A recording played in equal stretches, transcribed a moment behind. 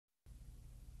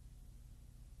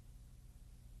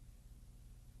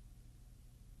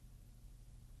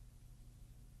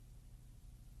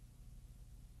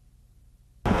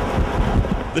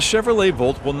The Chevrolet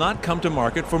Volt will not come to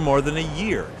market for more than a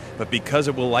year, but because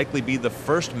it will likely be the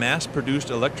first mass-produced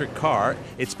electric car,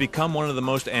 it's become one of the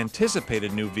most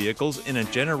anticipated new vehicles in a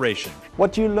generation.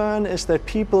 What you learn is that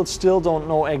people still don't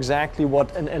know exactly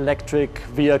what an electric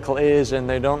vehicle is, and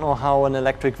they don't know how an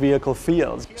electric vehicle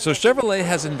feels. So Chevrolet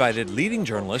has invited leading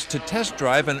journalists to test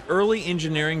drive an early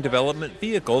engineering development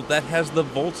vehicle that has the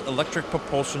Volt's electric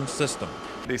propulsion system.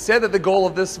 They said that the goal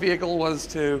of this vehicle was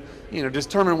to,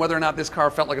 determine whether or not this car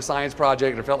felt like a science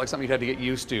project or felt like something you had to get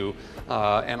used to.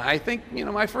 And I think,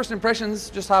 my first impressions,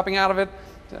 just hopping out of it,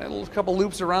 a couple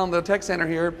loops around the tech center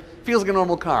here, feels like a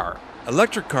normal car.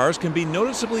 Electric cars can be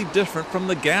noticeably different from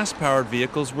the gas-powered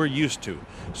vehicles we're used to.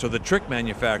 So the trick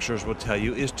manufacturers will tell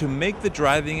you is to make the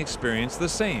driving experience the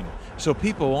same, so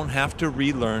people won't have to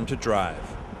relearn to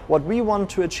drive. What we want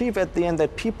to achieve at the end,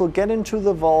 that people get into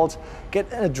the Volt, get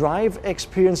a drive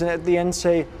experience, and at the end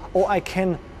say, oh, I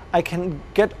can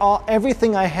get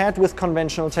everything I had with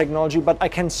conventional technology, but I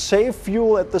can save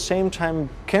fuel at the same time,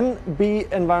 can be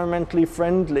environmentally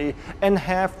friendly, and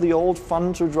have the old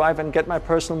fun to drive and get my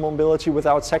personal mobility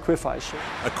without sacrificing.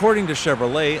 According to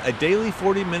Chevrolet, a daily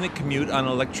 40-minute commute on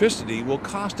electricity will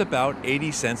cost about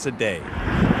 80 cents a day.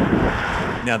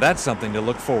 Now that's something to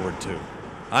look forward to.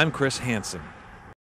 I'm Chris Hansen.